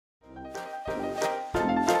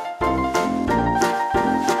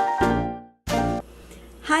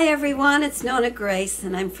Hi everyone, it's NonnaGrace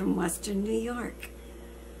and I'm from Western New York.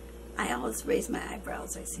 I always raise my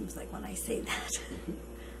eyebrows, it seems like when I say that.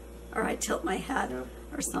 Or I tilt my head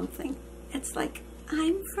or something. It's like,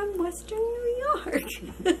 I'm from Western New York.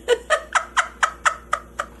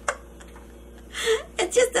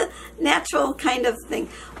 It's just a natural kind of thing.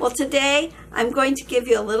 Well, today I'm going to give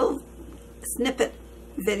you a little snippet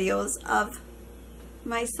videos of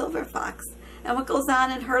my silver fox and what goes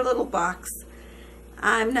on in her little box.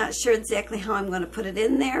 I'm not sure exactly how I'm going to put it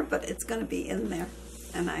in there, but it's going to be in there.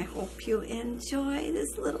 And I hope you enjoy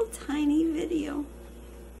this little tiny video.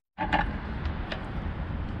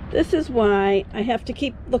 This is why I have to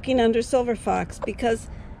keep looking under Silver Fox, because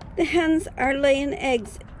the hens are laying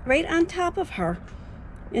eggs right on top of her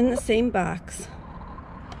in the same box.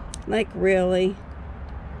 Like, really?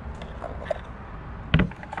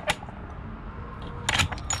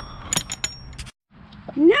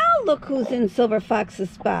 Now look who's in Silver Fox's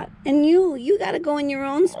spot. And you gotta go in your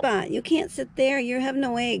own spot. You can't sit there. You have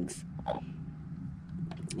no eggs.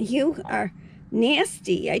 You are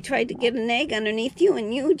nasty. I tried to get an egg underneath you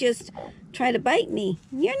and you just try to bite me.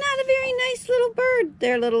 You're not a very nice little bird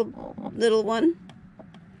there, little one.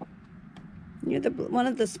 You're one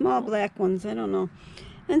of the small black ones. I don't know.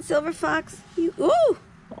 And Silver Fox, ooh!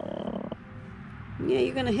 Yeah,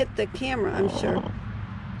 you're gonna hit the camera, I'm sure.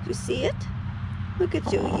 Do you see it? Look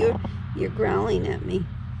at you, you're growling at me.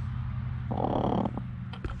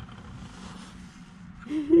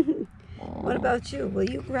 What about you? Will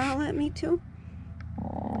you growl at me too?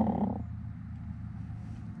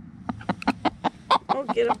 Oh,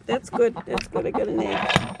 get up. That's good. That's good. I got an egg.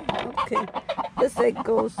 Okay. This egg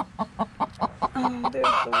goes. Oh, there's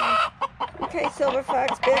the one. Okay, Silver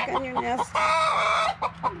Fox, back on your nest.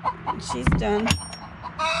 She's done.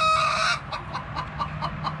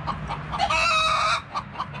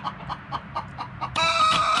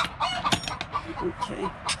 Okay.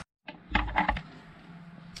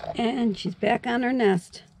 And she's back on her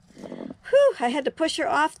nest. Whew, I had to push her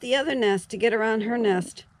off the other nest to get her on her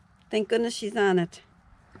nest. Thank goodness she's on it.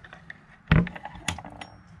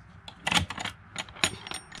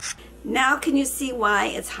 Now can you see why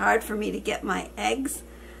it's hard for me to get my eggs?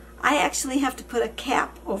 I actually have to put a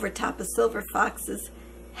cap over top of Silver Fox's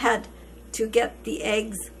head to get the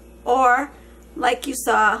eggs. Or, like you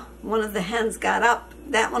saw, one of the hens got up.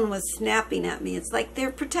 That one was snapping at me. It's like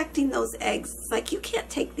they're protecting those eggs. It's like, you can't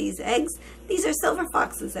take these eggs. These are Silver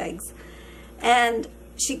Fox's eggs. And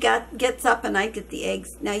she gets up and I get the eggs.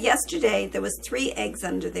 Now yesterday there was 3 eggs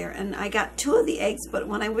under there and I got 2 of the eggs, but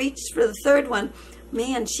when I reached for the 3rd one,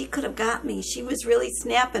 man, she could have got me. She was really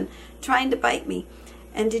snapping, trying to bite me.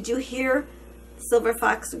 And did you hear Silver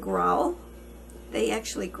Fox growl? They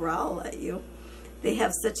actually growl at you. They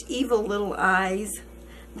have such evil little eyes.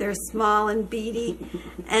 They're small and beady,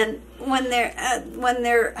 and when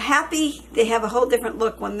they're happy, they have a whole different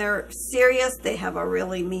look. When they're serious, they have a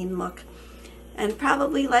really mean look, and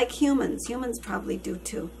probably like humans. Humans probably do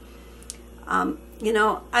too. You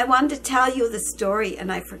know, I wanted to tell you the story,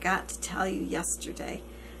 and I forgot to tell you yesterday.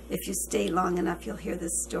 If you stay long enough, you'll hear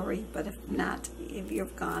this story. But if not, if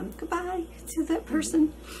you've gone, goodbye to that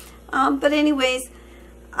person. But anyways,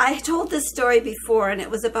 I told this story before, and it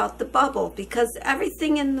was about the bubble, because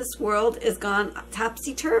everything in this world is gone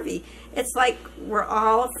topsy-turvy. It's like we're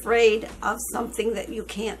all afraid of something that you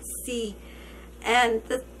can't see. And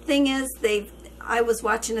the thing is, I was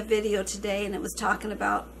watching a video today, and it was talking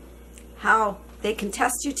about how they can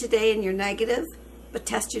test you today and you're negative, but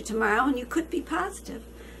test you tomorrow and you could be positive.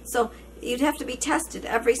 So you'd have to be tested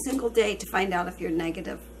every single day to find out if you're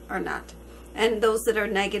negative or not. And those that are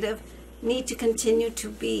negative need to continue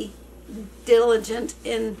to be diligent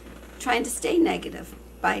in trying to stay negative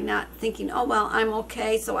by not thinking, oh, well, I'm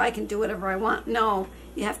okay, so I can do whatever I want. No,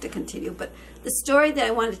 you have to continue. But the story that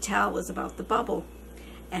I wanted to tell was about the bubble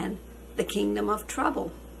and the kingdom of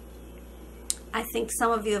trouble. I think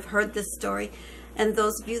some of you have heard this story, and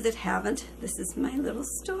those of you that haven't, this is my little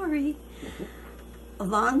story. A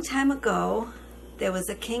long time ago, there was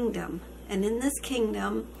a kingdom, and in this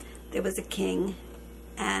kingdom, there was a king,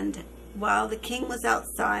 and while the king was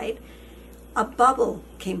outside, a bubble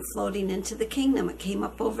came floating into the kingdom. It came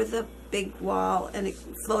up over the big wall and it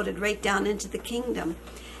floated right down into the kingdom.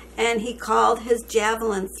 And he called his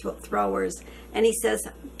javelin throwers and he says,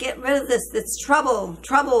 get rid of this. It's trouble,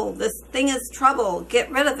 trouble. This thing is trouble.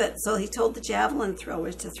 Get rid of it. So he told the javelin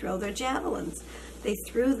throwers to throw their javelins. They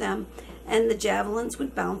threw them and the javelins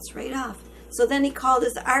would bounce right off. So then he called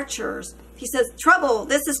his archers. He says, trouble,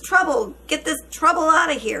 this is trouble. Get this trouble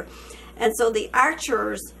out of here. And so the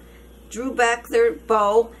archers drew back their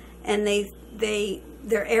bow and they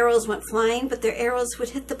their arrows went flying, but their arrows would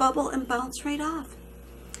hit the bubble and bounce right off.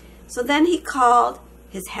 So then he called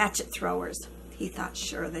his hatchet throwers. He thought,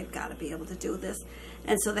 sure, they've got to be able to do this.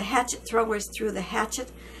 And so the hatchet throwers threw the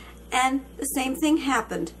hatchet, and the same thing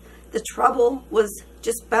happened. The trouble was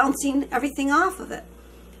just bouncing everything off of it.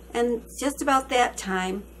 And just about that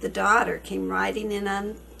time, the daughter came riding in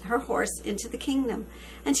on her horse into the kingdom.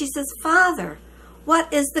 And she says, Father,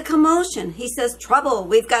 what is the commotion? He says, trouble.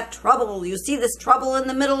 We've got trouble. You see this trouble in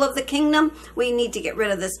the middle of the kingdom? We need to get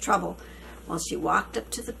rid of this trouble. Well, she walked up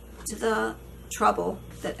to the trouble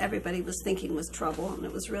that everybody was thinking was trouble, and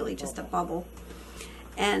it was really just a bubble.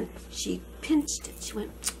 And she pinched it. She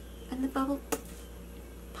went, and the bubble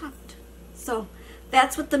popped. So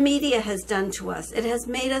that's what the media has done to us. It has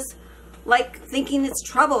made us like thinking it's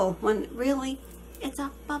trouble when really it's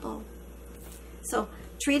a bubble. So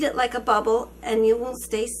treat it like a bubble and you will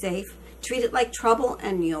stay safe. Treat it like trouble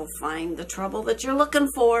and you'll find the trouble that you're looking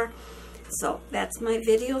for. So that's my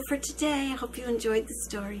video for today. I hope you enjoyed the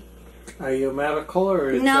story. Are you medical,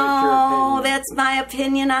 or is No, that your opinion? that's my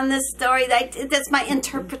opinion on this story. That's my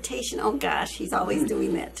interpretation. Oh gosh, he's always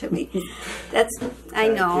doing that to me. I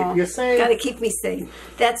know. Keep you safe. Got to keep me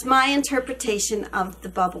safe. That's my interpretation of the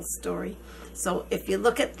bubble story. So if you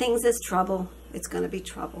look at things as trouble, it's going to be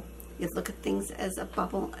trouble. You look at things as a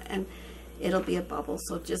bubble, and it'll be a bubble.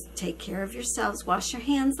 So just take care of yourselves. Wash your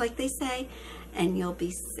hands, like they say, and you'll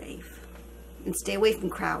be safe. And stay away from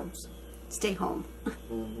crowds. Stay home.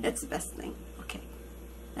 That's the best thing. Okay.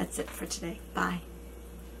 That's it for today. Bye.